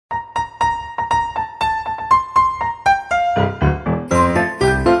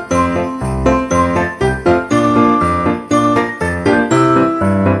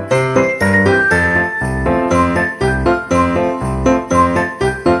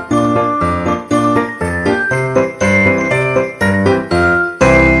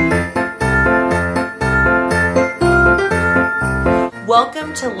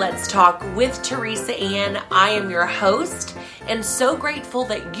Let's Talk with Teresa Ann. I am your host and so grateful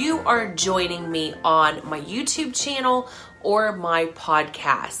that you are joining me on my YouTube channel or my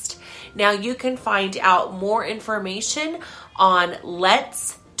podcast. Now you can find out more information on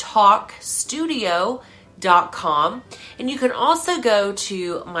letstalkstudio.com, and you can also go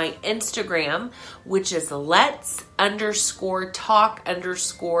to my Instagram, which is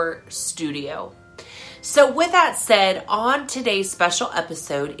lets_talk_studio. So with that said, on today's special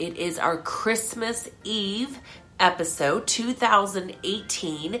episode, it is our Christmas Eve episode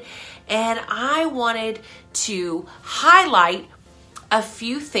 2018, and I wanted to highlight a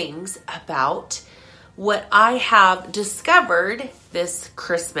few things about what I have discovered this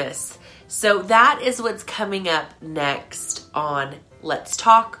Christmas. So that is what's coming up next on Let's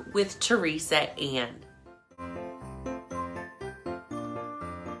Talk with Teresa Ann.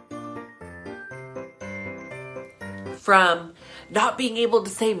 From not being able to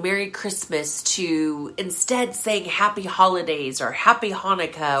say Merry Christmas to instead saying Happy Holidays or Happy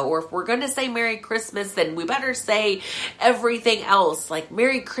Hanukkah, or if we're going to say Merry Christmas, then we better say everything else like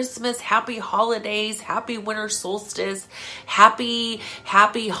Merry Christmas, Happy Holidays, Happy Winter Solstice, Happy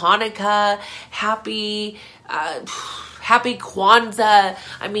Hanukkah, Happy Kwanzaa.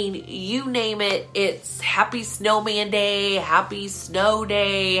 I mean, you name it. It's Happy Snowman Day, Happy Snow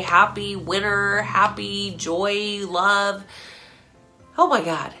Day, Happy Winter, Happy Joy, Love. Oh my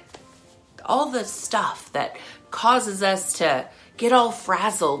God. All the stuff that causes us to get all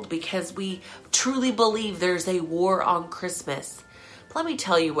frazzled because we truly believe there's a war on Christmas. But let me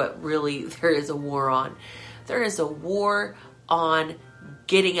tell you what really there is a war on. There is a war on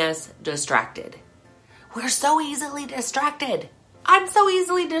getting us distracted. We're so easily distracted. I'm so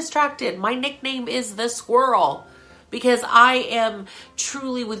easily distracted. My nickname is the squirrel because I am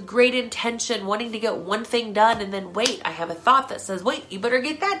truly with great intention wanting to get one thing done, and then wait, I have a thought that says, wait, you better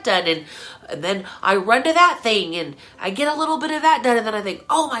get that done. And then I run to that thing and I get a little bit of that done, and then I think,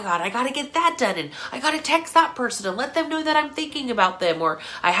 oh my God, I got to get that done. And I got to text that person and let them know that I'm thinking about them. Or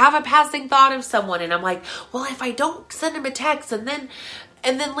I have a passing thought of someone and I'm like, well, if I don't send them a text and then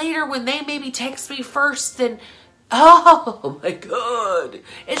later when they maybe text me first, then, oh my God.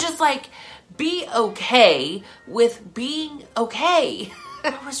 It's just like, be okay with being okay.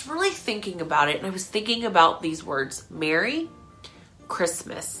 I was really thinking about it, and I was thinking about these words, Merry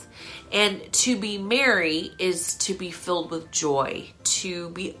Christmas. And to be merry is to be filled with joy, to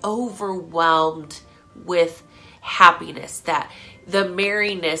be overwhelmed with happiness, that the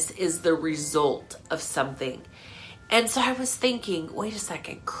merriness is the result of something. And so I was thinking, wait a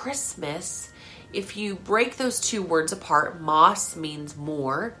second, Christmas, if you break those two words apart, mas means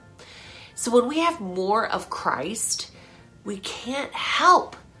more. So when we have more of Christ, we can't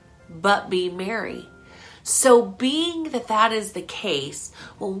help but be merry. So being that is the case,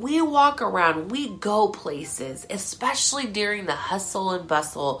 when we walk around, we go places, especially during the hustle and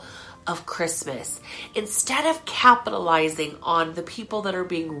bustle of Christmas, instead of capitalizing on the people that are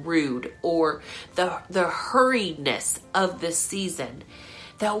being rude or the hurriedness of this season,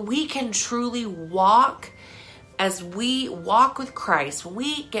 that we can truly walk as we walk with Christ. When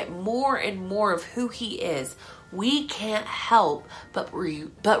we get more and more of who He is, we can't help but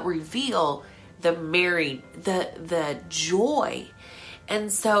reveal the joy.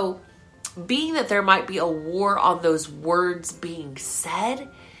 And so being that there might be a war on those words being said,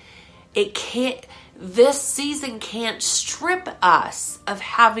 this season can't strip us of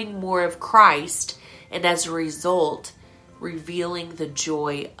having more of Christ, and as a result, revealing the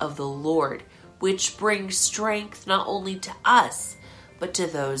joy of the Lord, which brings strength not only to us, but to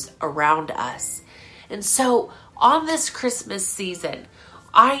those around us. And so on this Christmas season,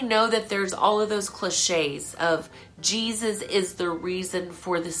 I know that there's all of those cliches of Jesus is the reason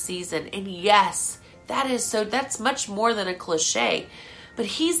for the season. And yes, that's much more than a cliche. But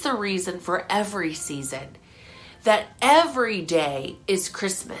He's the reason for every season. That every day is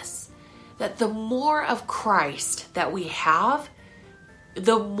Christmas. That the more of Christ that we have,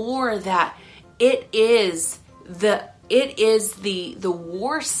 the more that it is the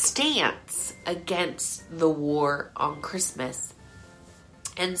war stance against the war on Christmas.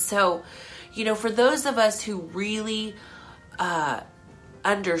 And so, for those of us who really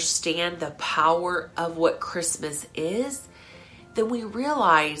understand the power of what Christmas is, then we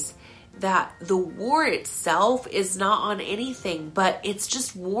realize that the war itself is not on anything, but it's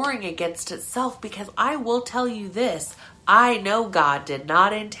just warring against itself. Because I will tell you this, I know God did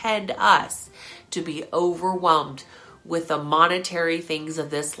not intend us to be overwhelmed with the monetary things of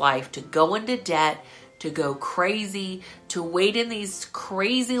this life, to go into debt, to go crazy, to wait in these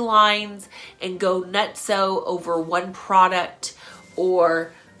crazy lines and go nutso over one product,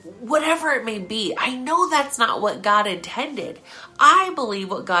 or whatever it may be. I know that's not what God intended. I believe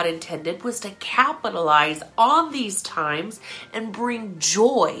what God intended was to capitalize on these times and bring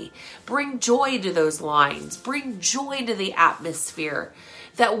joy to those lines, bring joy to the atmosphere.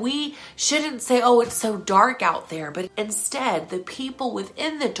 That we shouldn't say, oh, it's so dark out there, but instead the people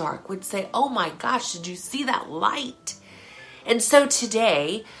within the dark would say, oh my gosh, did you see that light? And so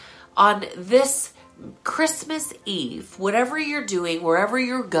today, on this Christmas Eve, whatever you're doing, wherever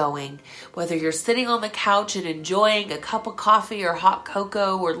you're going, whether you're sitting on the couch and enjoying a cup of coffee or hot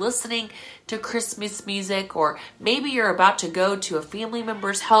cocoa or listening to Christmas music, or maybe you're about to go to a family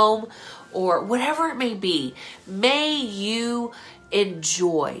member's home, or whatever it may be, may you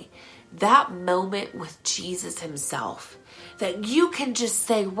enjoy that moment with Jesus himself. That you can just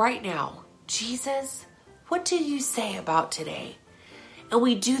say right now, Jesus, what did you say about today? And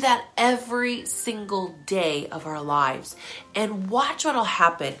we do that every single day of our lives. And watch what'll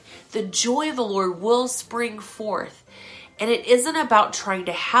happen. The joy of the Lord will spring forth. And it isn't about trying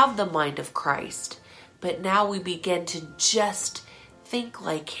to have the mind of Christ, but now we begin to just think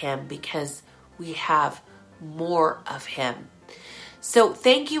like him because we have more of him. So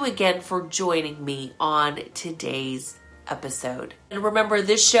thank you again for joining me on today's episode. And remember,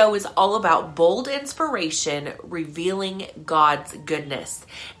 this show is all about bold inspiration, revealing God's goodness.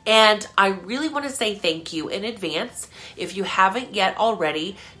 And I really want to say thank you in advance, if you haven't yet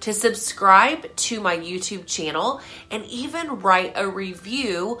already, to subscribe to my YouTube channel and even write a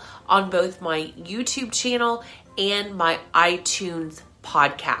review on both my YouTube channel and my iTunes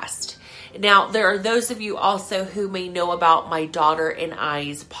podcast. Now, there are those of you also who may know about my daughter and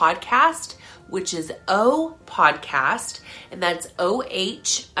I's podcast, which is O Podcast, and that's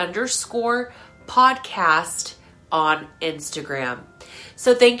OH_podcast on Instagram.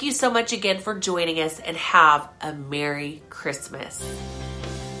 So thank you so much again for joining us, and have a Merry Christmas.